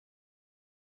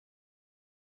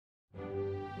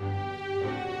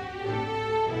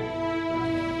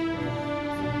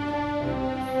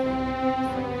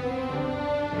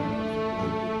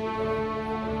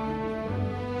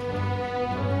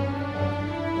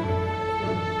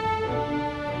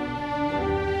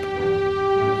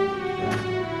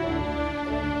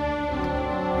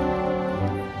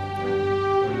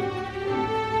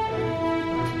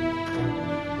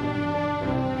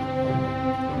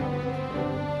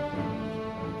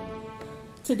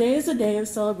Today is a day of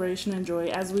celebration and joy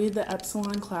as we, the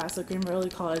Epsilon class of Greenville Early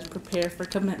College, prepare for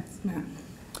commencement.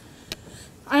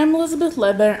 I am Elizabeth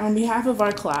Ledbetter. On behalf of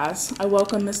our class, I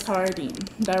welcome Ms. Tara Dean,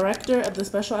 Director of the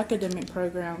Special Academic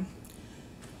Program,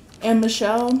 and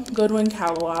Michelle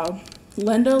Goodwin-Callowell,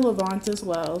 Linda Levantis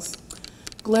Wells,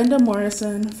 Glenda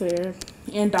Morrison Fair,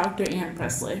 and Dr. Ann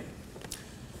Presley.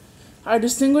 Our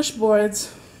distinguished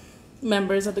boards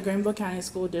members of the Greenville County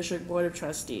School District Board of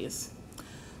Trustees.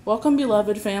 Welcome,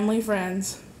 beloved family,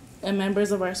 friends, and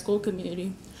members of our school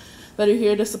community that are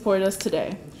here to support us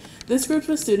today. This group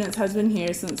of students has been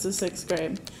here since the 6th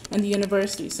grade in the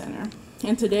University Center,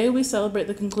 and today we celebrate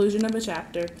the conclusion of a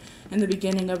chapter and the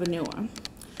beginning of a new one.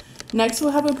 Next, we'll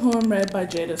have a poem read by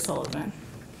Jada Sullivan.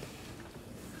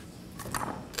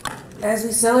 As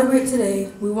we celebrate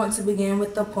today, we want to begin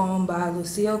with a poem by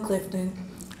Lucille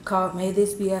Clifton called May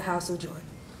This Be a House of Joy.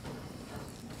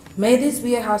 May this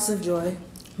be a house of joy.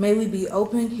 May we be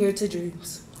open here to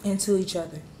dreams and to each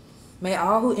other. May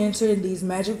all who enter in these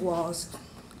magic walls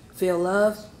feel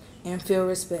love and feel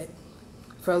respect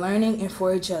for learning and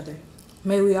for each other.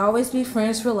 May we always be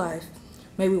friends for life.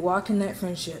 May we walk in that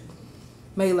friendship.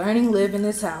 May learning live in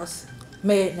this house.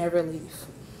 May it never leave.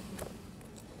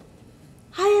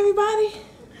 Hi, everybody.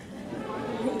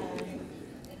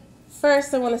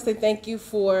 First, I want to say thank you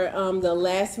for the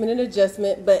last minute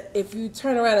adjustment, but if you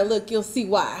turn around and look, you'll see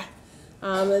why.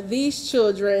 These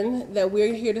children that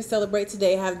we're here to celebrate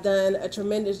today have done a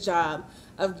tremendous job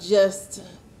of just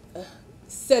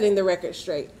setting the record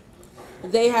straight.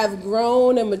 They have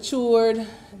grown and matured.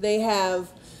 They have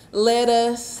led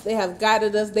us. They have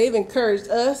guided us. They've encouraged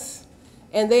us,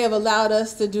 and they have allowed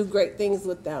us to do great things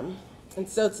with them. And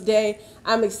so today,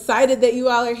 I'm excited that you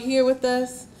all are here with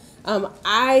us.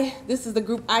 This is the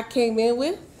group I came in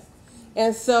with,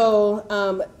 and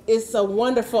so it's a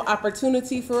wonderful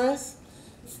opportunity for us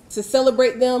to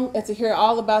celebrate them and to hear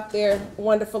all about their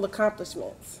wonderful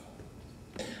accomplishments.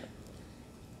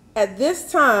 At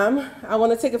this time, I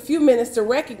want to take a few minutes to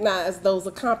recognize those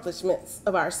accomplishments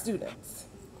of our students.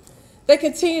 They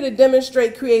continue to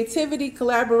demonstrate creativity,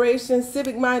 collaboration,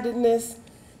 civic-mindedness,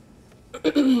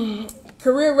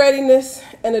 career readiness,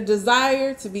 and a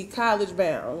desire to be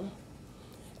college-bound.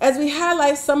 As we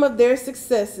highlight some of their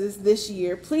successes this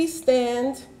year, please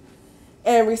stand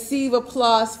and receive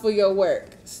applause for your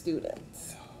work,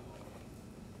 students.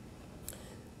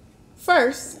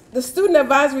 First, the Student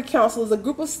Advisory Council is a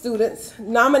group of students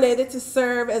nominated to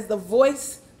serve as the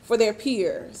voice for their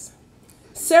peers.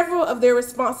 Several of their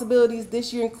responsibilities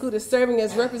this year included serving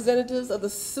as representatives of the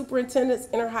Superintendent's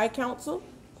Inter-High Council.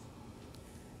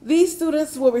 These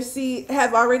students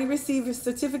have already received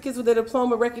certificates with a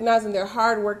diploma recognizing their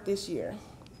hard work this year.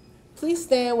 Please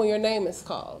stand when your name is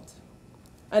called.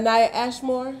 Anaya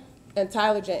Ashmore and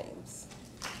Tyler James.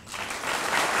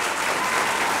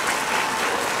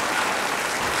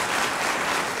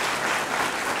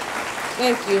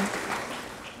 Thank you.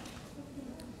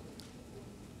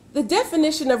 The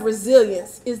definition of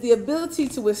resilience is the ability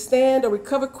to withstand or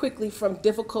recover quickly from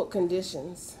difficult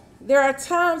conditions. There are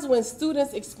times when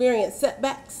students experience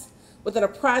setbacks within a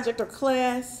project or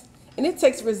class, and it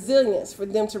takes resilience for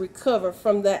them to recover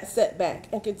from that setback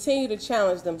and continue to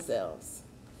challenge themselves.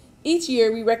 Each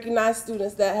year, we recognize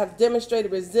students that have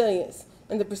demonstrated resilience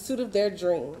in the pursuit of their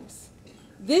dreams.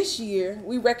 This year,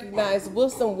 we recognize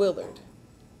Wilson Willard.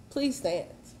 Please stand.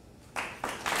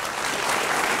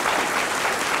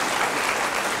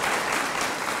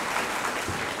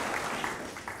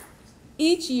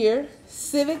 Each year,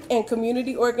 civic and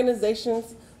community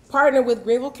organizations partner with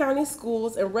Greenville County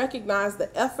Schools and recognize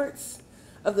the efforts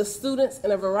of the students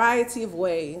in a variety of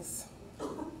ways.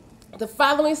 The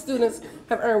following students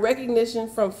have earned recognition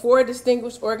from 4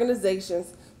 distinguished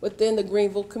organizations within the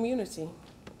Greenville community.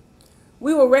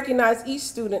 We will recognize each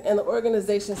student and the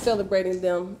organization celebrating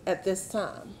them at this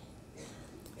time.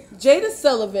 Jada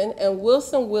Sullivan and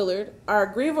Wilson Willard are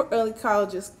Greenville Early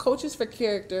College's Coaches for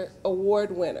Character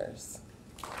Award winners.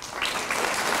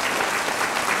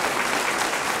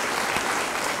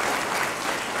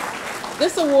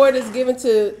 This award is given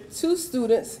to 2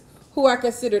 students who are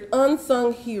considered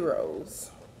unsung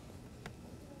heroes.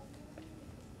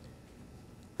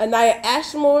 Anaya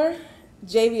Ashmore,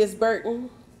 Javius Burton,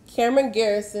 Cameron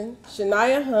Garrison,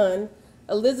 Shania Hunn,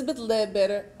 Elizabeth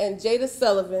Ledbetter, and Jada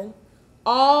Sullivan,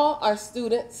 all are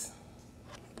students.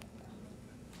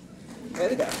 There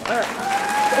we go. All right.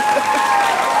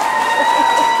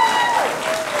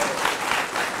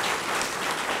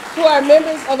 Who are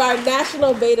members of our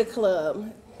National Beta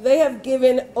Club. They have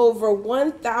given over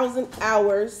 1,000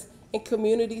 hours in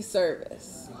community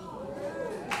service.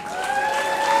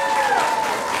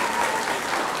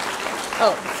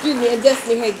 Oh, excuse me, and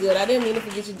Destiny Haygood. I didn't mean to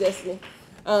forget you, Destiny.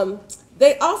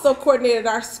 They also coordinated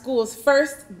our school's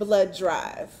first blood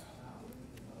drive.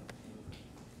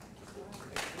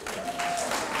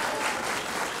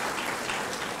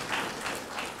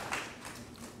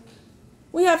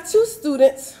 We have 2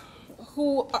 students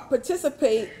who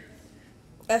participate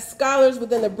as scholars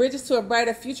within the Bridges to a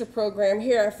Brighter Future program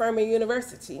here at Furman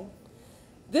University.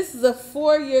 This is a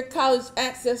 4-year college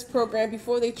access program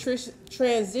before they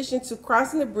transition to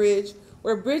Crossing the Bridge,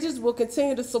 where Bridges will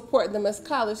continue to support them as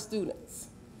college students.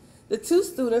 The 2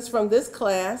 students from this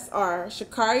class are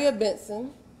Shakaria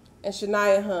Benson and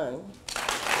Shania Hun.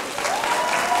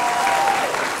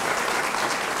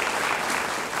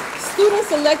 Students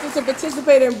selected to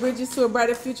participate in Bridges to a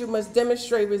Brighter Future must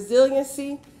demonstrate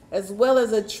resiliency as well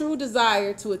as a true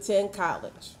desire to attend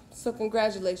college. So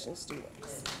congratulations,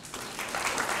 students.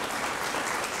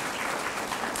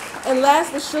 And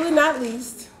last but surely not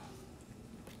least,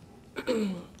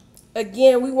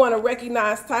 again, we want to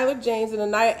recognize Tyler James and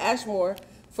Anaya Ashmore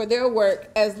for their work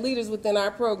as leaders within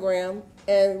our program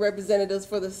and representatives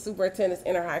for the Superintendent's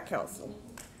Inter-High Council.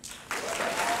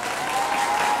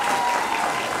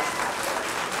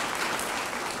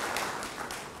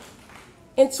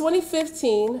 In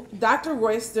 2015, Dr.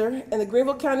 Royster and the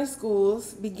Greenville County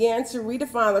Schools began to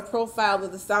redefine the profile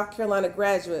of the South Carolina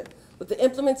graduate with the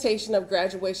implementation of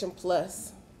Graduation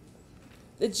Plus.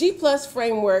 The G Plus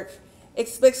framework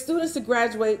expects students to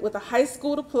graduate with a high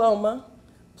school diploma,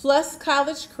 plus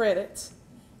college credit,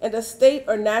 and a state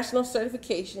or national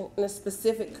certification in a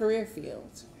specific career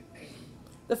field.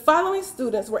 The following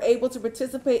students were able to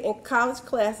participate in college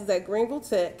classes at Greenville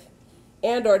Tech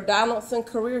and or Donaldson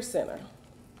Career Center.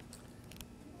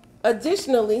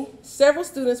 Additionally, several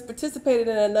students participated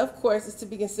in enough courses to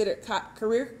be considered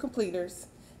career completers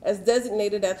as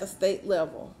designated at the state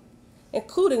level,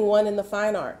 including one in the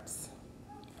fine arts.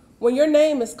 When your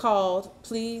name is called,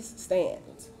 please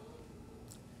stand.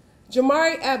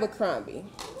 Jamari Abercrombie.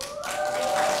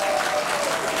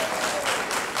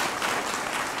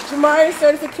 Jamari's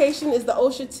certification is the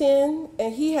OSHA 10,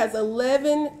 and he has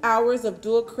 11 hours of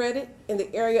dual credit in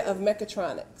the area of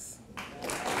mechatronics.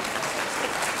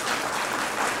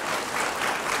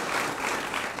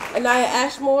 Anaya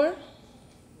Ashmore.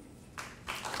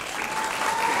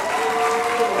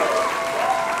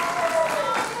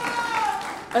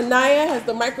 Anaya has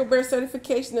the microburst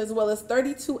certification as well as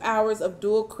 32 hours of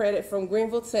dual credit from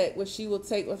Greenville Tech, which she will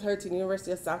take with her to the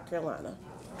University of South Carolina.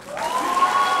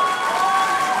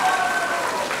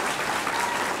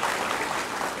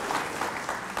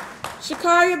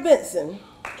 Shakaria Benson.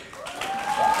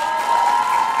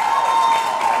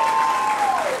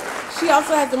 She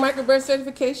also has the microburst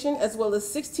certification as well as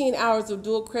 16 hours of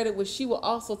dual credit, which she will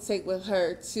also take with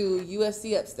her to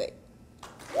USC Upstate.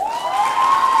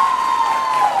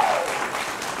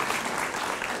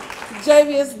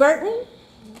 Javius Burton.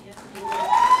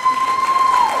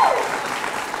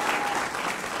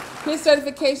 His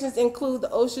certifications include the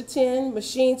OSHA 10,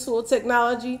 machine tool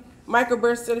technology,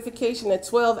 microburst certification, and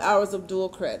 12 hours of dual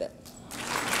credit.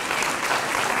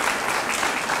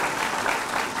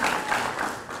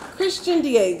 Christian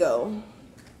Diego.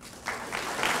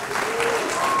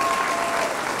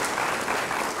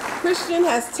 Christian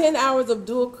has 10 hours of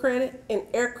dual credit in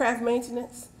aircraft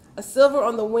maintenance, a silver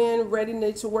on the wind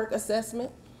readiness to work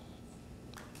assessment.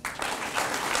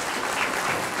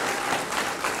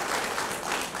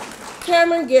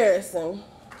 Cameron Garrison.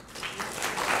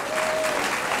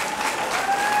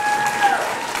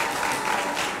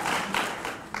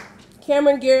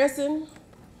 Cameron Garrison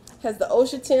has the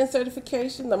OSHA 10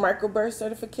 certification, the microburst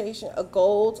certification, a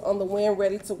gold on the wind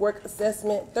ready to work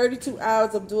assessment, 32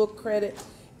 hours of dual credit,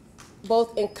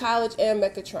 both in college and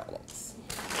mechatronics.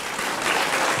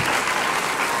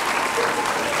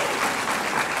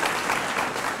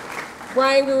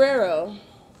 Brian Guerrero.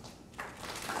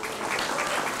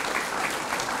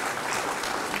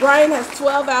 Brian has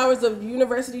 12 hours of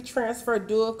university transfer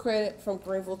dual credit from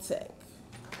Greenville Tech.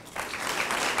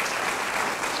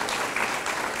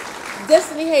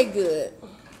 Destiny Haygood.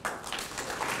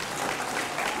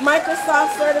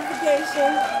 Microsoft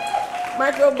certification,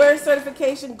 microburst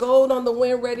certification, gold on the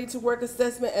wind ready to work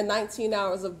assessment, and 19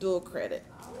 hours of dual credit.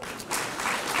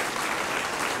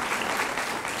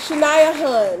 Shania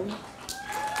Hun.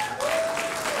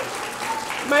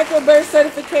 Microburst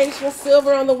certification,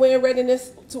 silver on the wind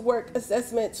readiness to work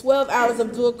assessment, 12 hours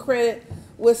of dual credit,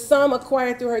 with some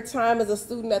acquired through her time as a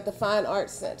student at the Fine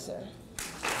Arts Center.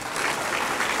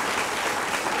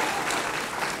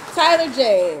 Tyler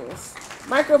James,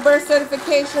 microburst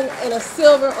certification and a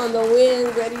silver on the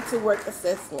wind ready to work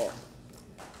assessment.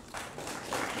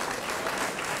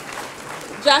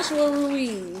 Joshua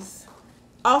Ruiz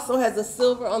also has a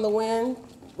silver on the win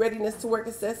readiness to work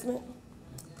assessment.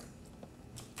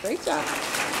 Great job.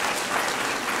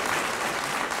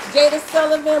 Jada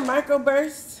Sullivan,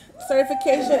 microburst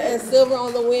certification and silver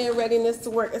on the win readiness to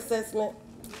work assessment.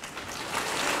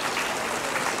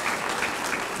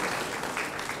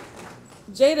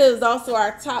 Jada is also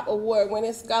our top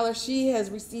award-winning scholar. She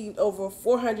has received over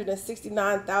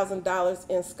 $469,000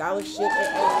 in scholarship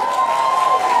and aid.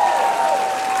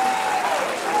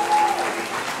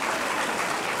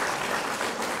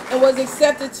 And was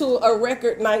accepted to a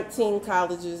record 19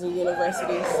 colleges and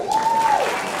universities.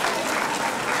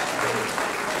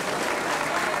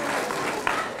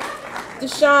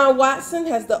 Deshaun Watson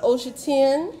has the OSHA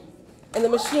 10 and the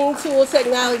Machine Tool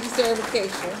Technology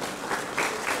certification.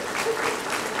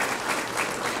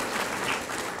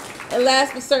 And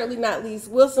last but certainly not least,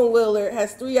 Wilson Willard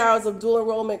has 3 hours of dual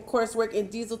enrollment coursework in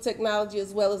diesel technology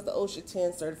as well as the OSHA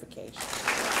 10 certification.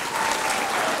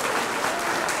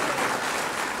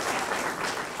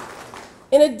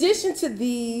 In addition to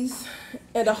these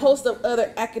and a host of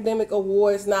other academic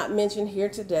awards not mentioned here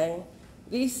today,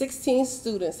 these 16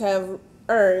 students have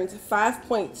earned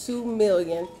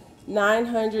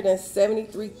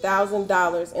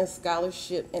 $5.2,973,000 in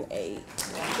scholarship and aid.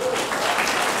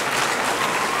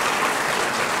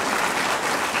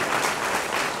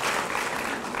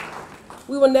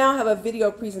 We will now have a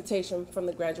video presentation from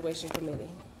the graduation committee.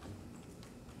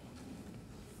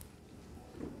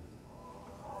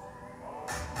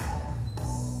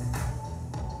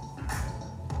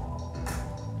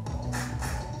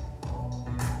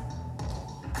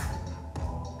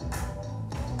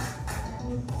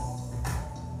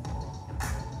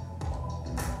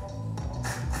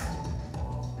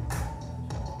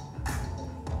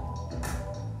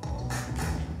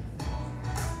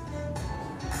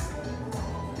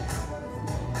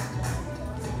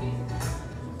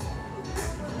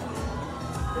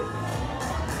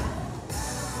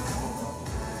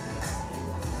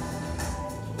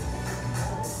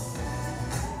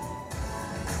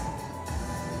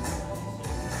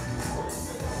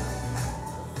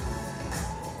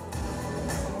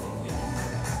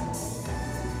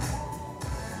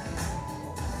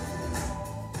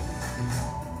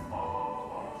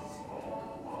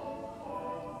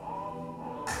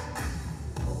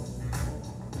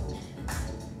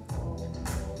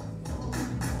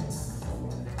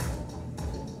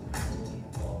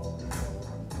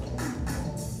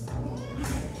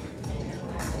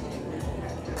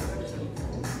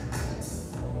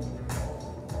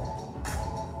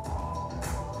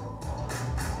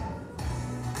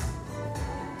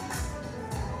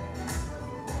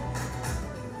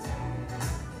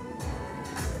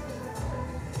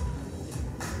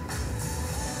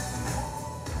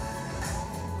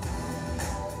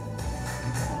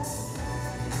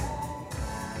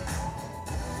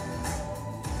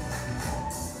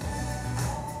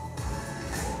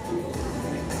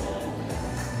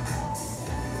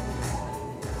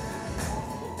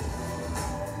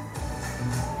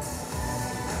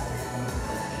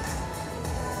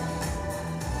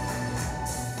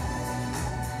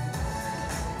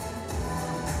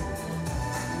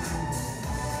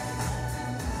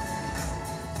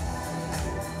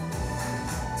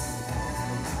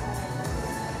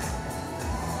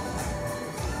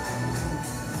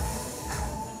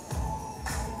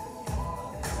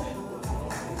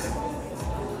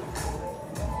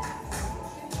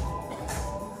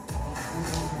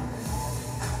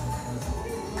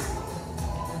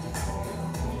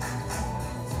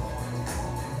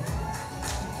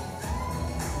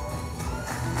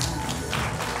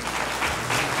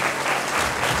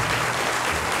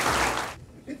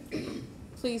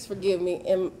 Please forgive me,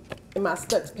 in my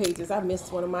stuck pages, I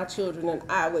missed one of my children, and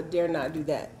I would dare not do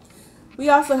that. We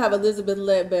also have Elizabeth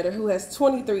Ledbetter, who has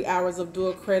 23 hours of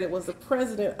dual credit, was the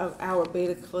president of our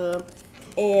Beta Club,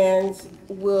 and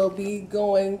will be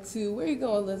going to, where are you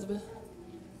going, Elizabeth?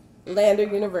 Lander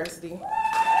University.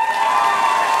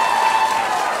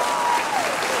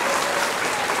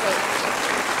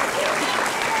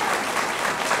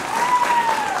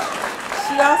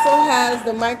 She also has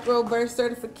the microburst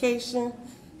certification.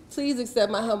 Please accept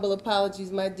my humble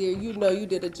apologies, my dear. You know you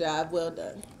did a job well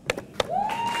done.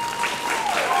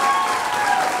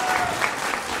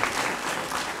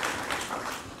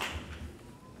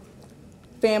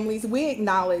 Families, we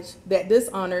acknowledge that this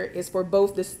honor is for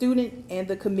both the student and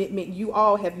the commitment you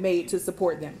all have made to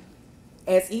support them.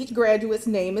 As each graduate's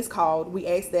name is called, we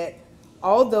ask that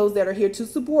all those that are here to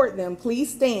support them,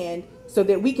 please stand so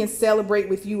that we can celebrate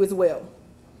with you as well.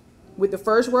 With the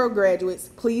First World graduates,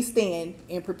 please stand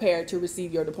and prepare to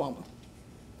receive your diploma.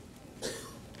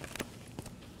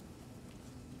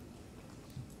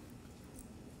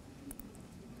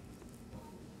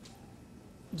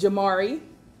 Jamari,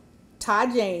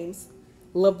 Ty James,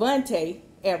 Levante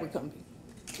Abercrombie.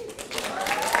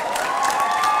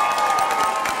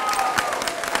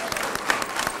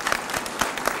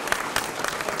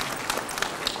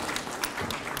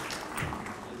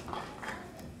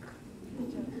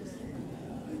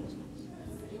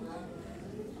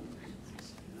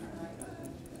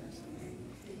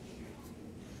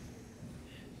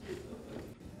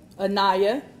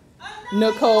 Anaya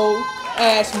Nicole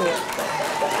Ashmore.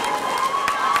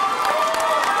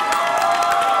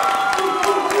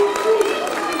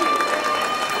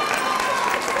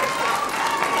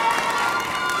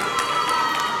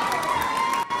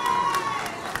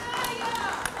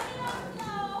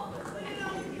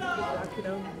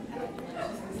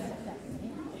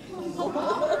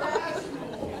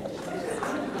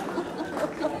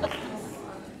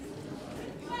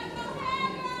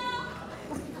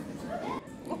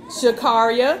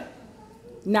 Shakaria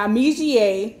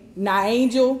Namijie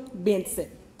Naangel Benson.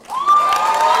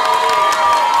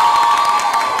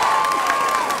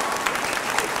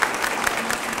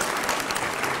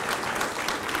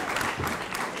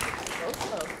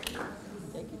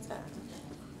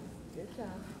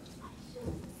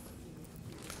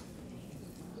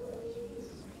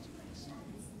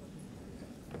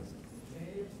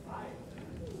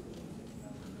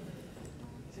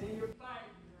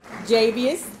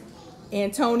 Javius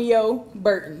Antonio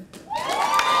Burton.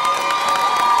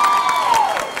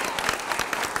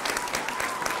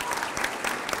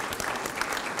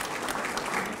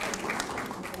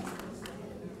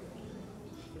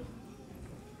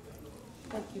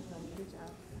 Thank you, honey. Good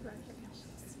job.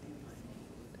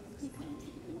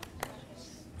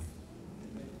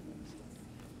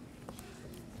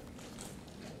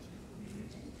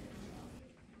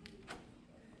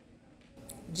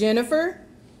 Jennifer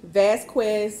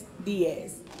Vasquez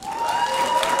Diaz.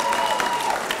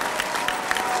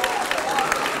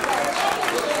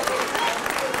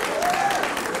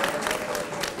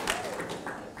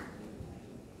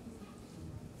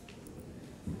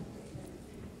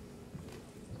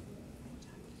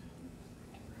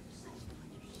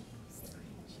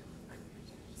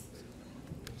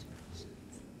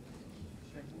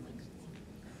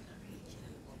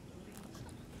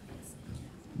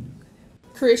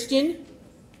 Christian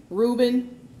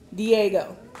Ruben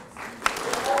Diego.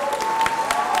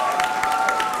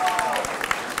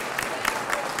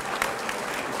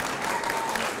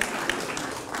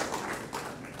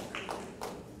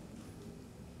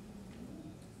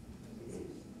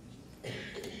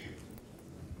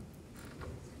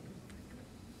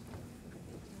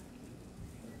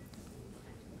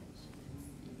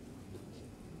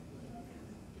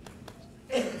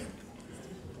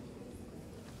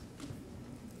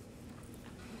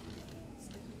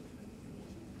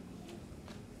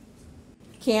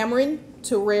 Cameron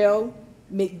Terrell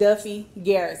McDuffie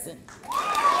Garrison.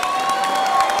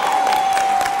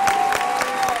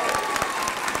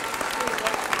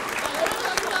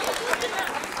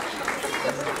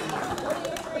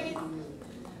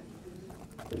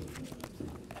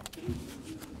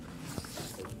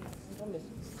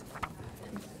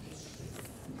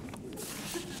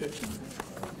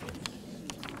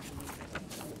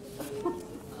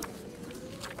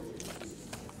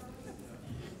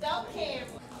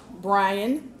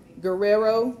 Brian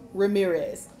Guerrero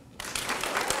Ramirez.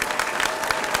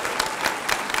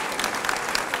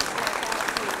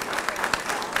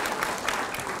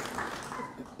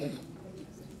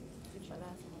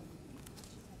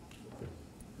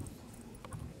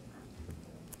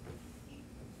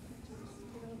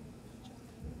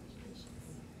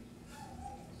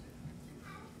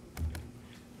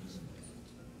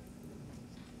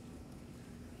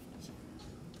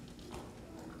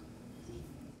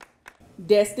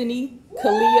 Destiny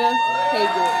Kalia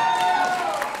Haygood.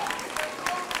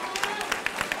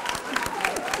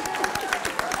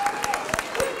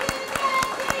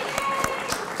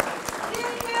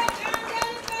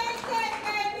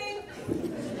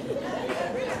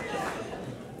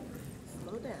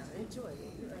 Slow down. Enjoy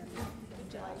it.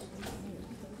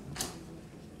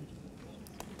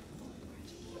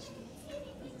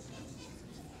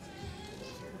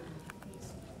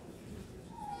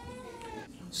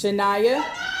 Shania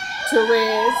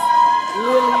Therese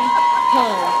Lily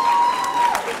Hunt.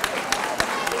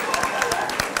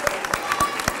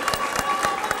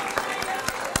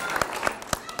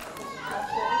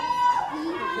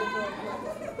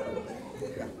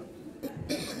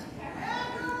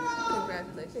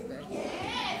 Congratulations, baby.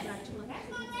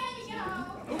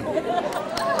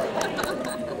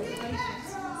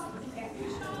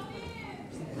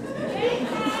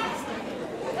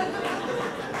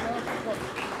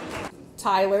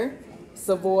 Tyler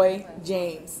Savoy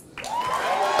James.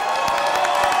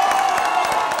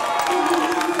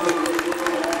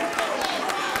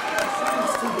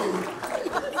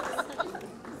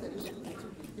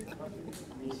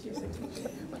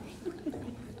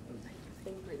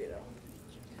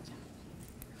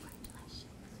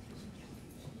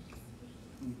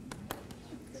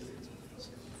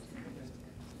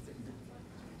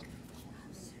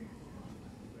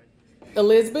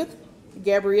 Elizabeth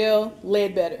Gabrielle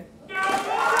Ledbetter.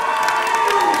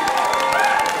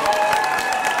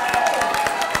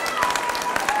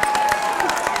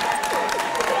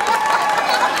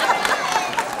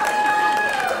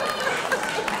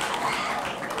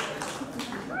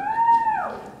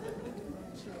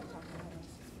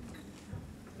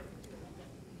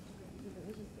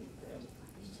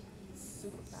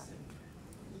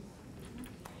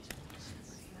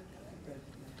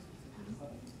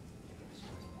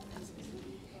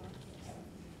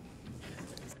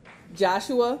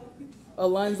 Joshua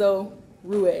Alonzo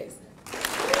Ruiz.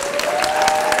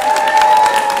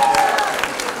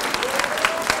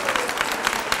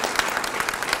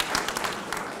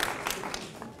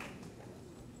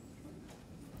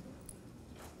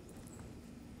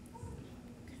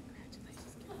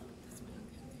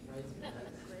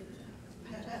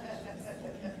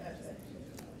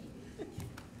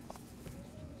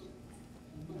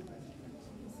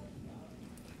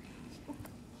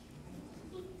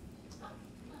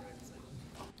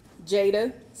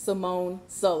 Jada Simone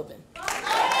Sullivan.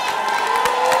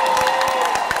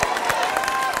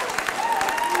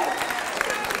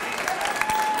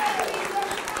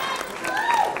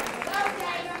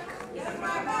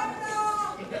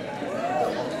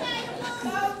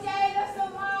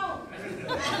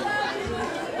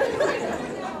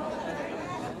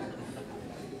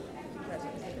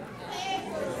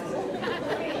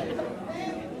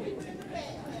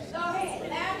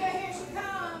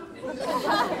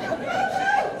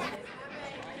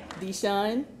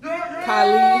 Deshaun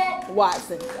Kylie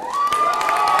Watson.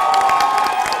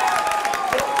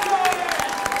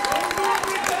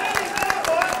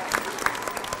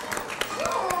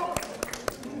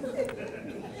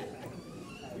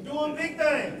 We're doing big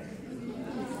things.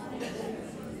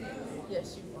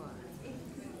 Yes, you are.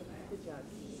 Good job.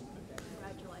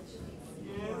 Congratulations.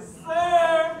 Yes, sir.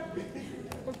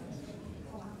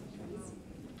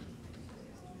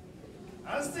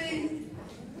 I see.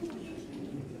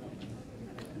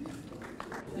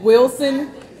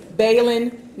 Wilson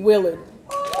Balin Willard.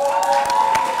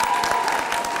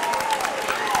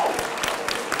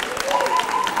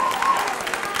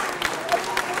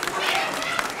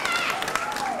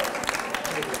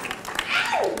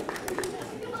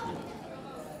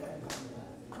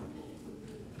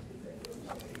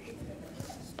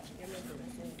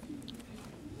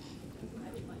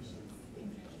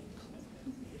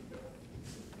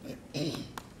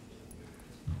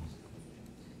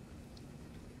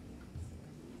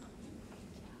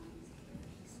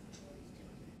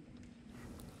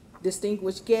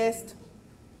 Distinguished guest,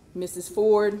 Mrs.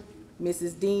 Ford,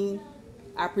 Mrs. Dean,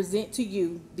 I present to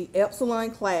you the Epsilon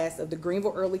class of the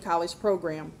Greenville Early College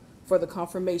program for the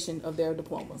confirmation of their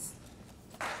diplomas.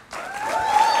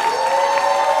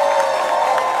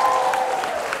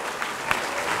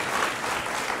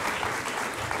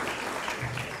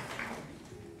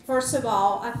 First of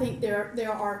all, I think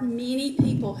there are many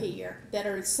people here that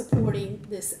are supporting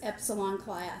this Epsilon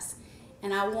class,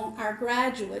 and I want our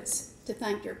graduates to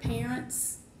thank your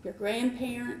parents, your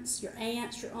grandparents, your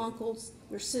aunts, your uncles,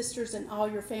 your sisters, and all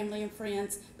your family and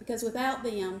friends, because without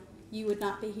them, you would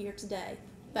not be here today.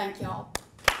 Thank y'all.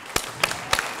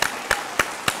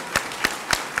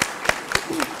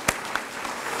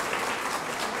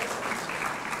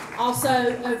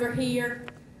 Also, over here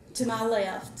to my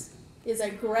left is a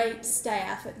great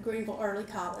staff at Greenville Early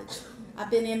College.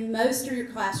 I've been in most of your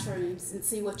classrooms and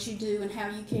see what you do and how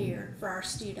you care for our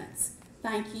students.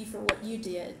 Thank you for what you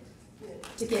did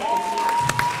to get them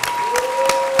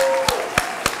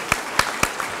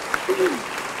here.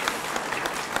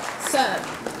 So,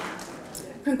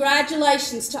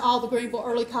 congratulations to all the Greenville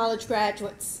Early College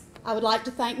graduates. I would like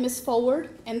to thank Ms. Ford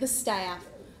and the staff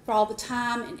for all the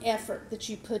time and effort that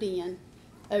you put in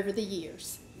over the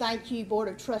years. Thank you, Board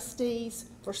of Trustees,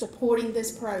 for supporting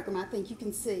this program. I think you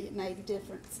can see it made a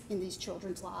difference in these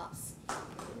children's lives.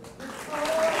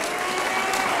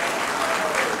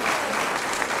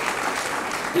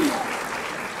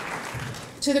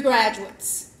 To the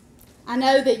graduates, I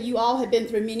know that you all have been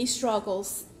through many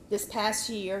struggles this past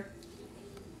year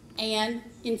and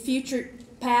in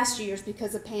past years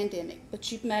because of pandemic,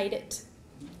 but you've made it.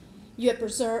 You have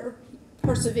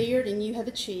persevered and you have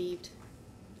achieved.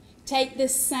 Take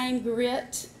this same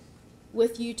grit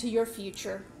with you to your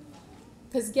future.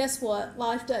 Because guess what?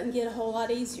 Life doesn't get a whole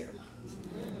lot easier.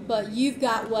 But you've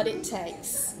got what it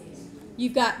takes.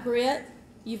 You've got grit,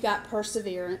 you've got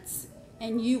perseverance,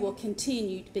 and you will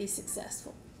continue to be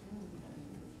successful.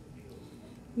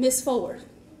 Ms. Ford,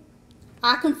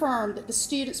 I confirm that the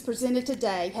students presented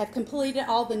today have completed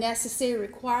all the necessary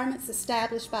requirements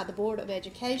established by the Board of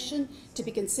Education to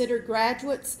be considered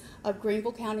graduates of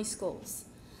Greenville County Schools.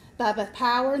 By the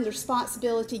power and the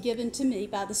responsibility given to me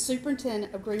by the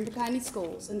Superintendent of Greenville County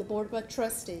Schools and the Board of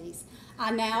Trustees, I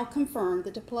now confirm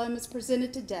the diplomas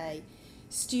presented today.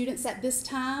 Students at this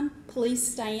time, please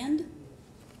stand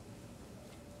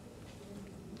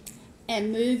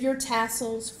and move your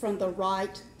tassels from the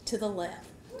right to the left.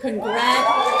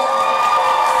 Congratulations.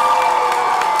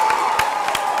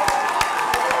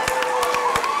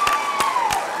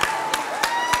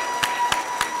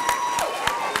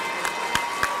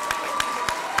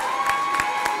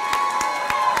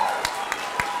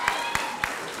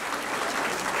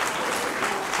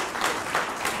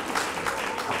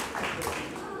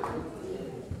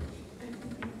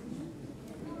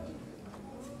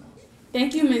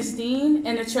 Thank you, Ms. Dean,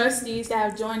 and the trustees that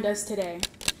have joined us today.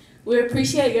 We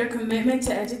appreciate your commitment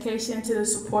to education and to the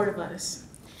support of us.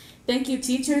 Thank you,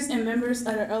 teachers and members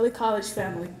of the Early College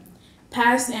family,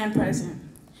 past and present,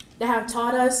 that have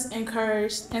taught us,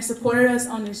 encouraged, and supported us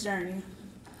on this journey.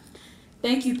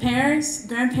 Thank you, parents,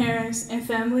 grandparents, and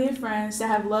family and friends that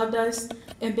have loved us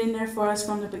and been there for us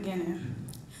from the beginning.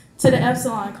 To the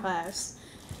Epsilon class,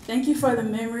 thank you for the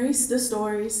memories, the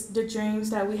stories, the dreams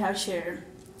that we have shared.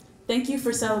 Thank you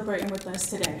for celebrating with us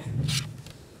today.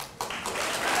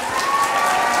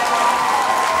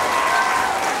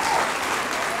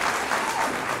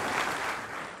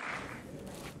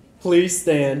 Please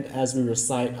stand as we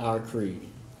recite our creed.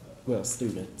 Well,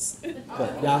 students,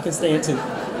 but y'all can stand too.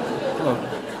 Come on.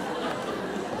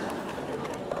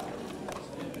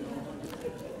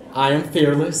 I am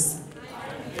fearless.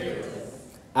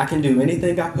 I can do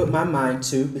anything I put my mind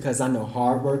to because I know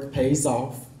hard work pays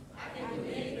off.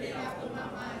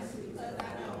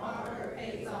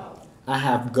 I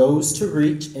have goals to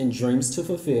reach and dreams to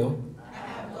fulfill.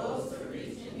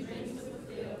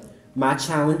 My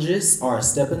challenges are a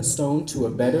stepping stone to a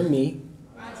better me.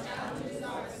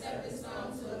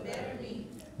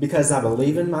 Because I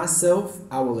believe in myself,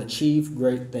 I will achieve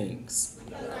great things.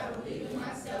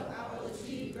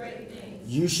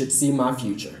 You should see my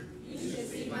future.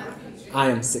 I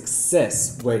am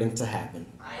success waiting to happen.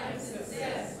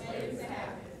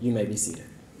 You may be seated.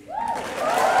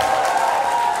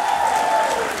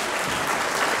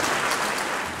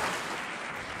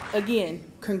 Again,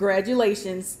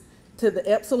 congratulations to the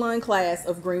Epsilon class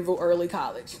of Greenville Early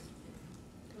College.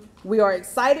 We are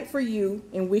excited for you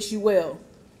and wish you well.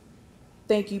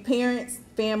 Thank you, parents,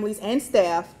 families, and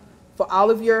staff for all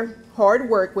of your hard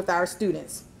work with our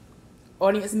students.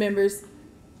 Audience members,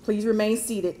 please remain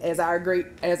seated as our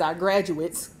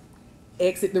graduates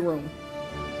exit the room.